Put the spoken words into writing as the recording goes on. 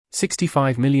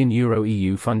€65 million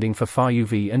EU funding for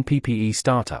FAR-UV and PPE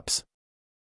startups.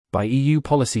 By EU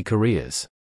Policy Careers.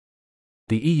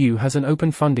 The EU has an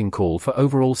open funding call for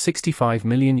overall €65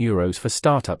 million for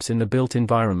startups in the built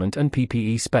environment and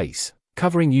PPE space,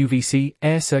 covering UVC,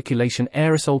 air circulation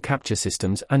aerosol capture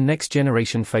systems and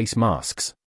next-generation face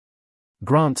masks.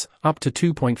 Grants, up to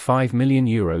 €2.5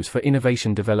 million for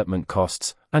innovation development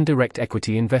costs, and direct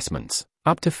equity investments,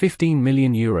 up to €15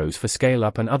 million for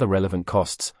scale-up and other relevant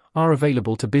costs, are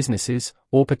available to businesses,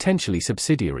 or potentially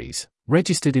subsidiaries,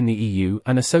 registered in the EU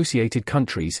and associated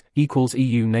countries,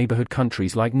 EU neighbourhood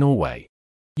countries like Norway.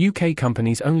 UK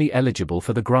companies only eligible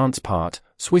for the grants part,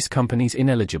 Swiss companies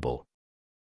ineligible.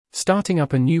 Starting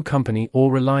up a new company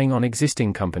or relying on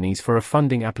existing companies for a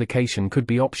funding application could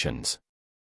be options.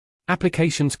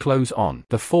 Applications close on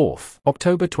the 4th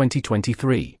October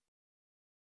 2023.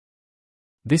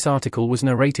 This article was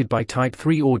narrated by Type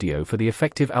 3 Audio for the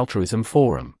Effective Altruism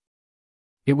Forum.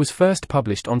 It was first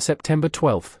published on September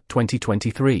 12,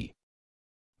 2023.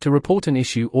 To report an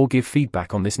issue or give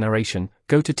feedback on this narration,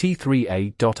 go to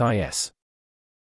t3a.is.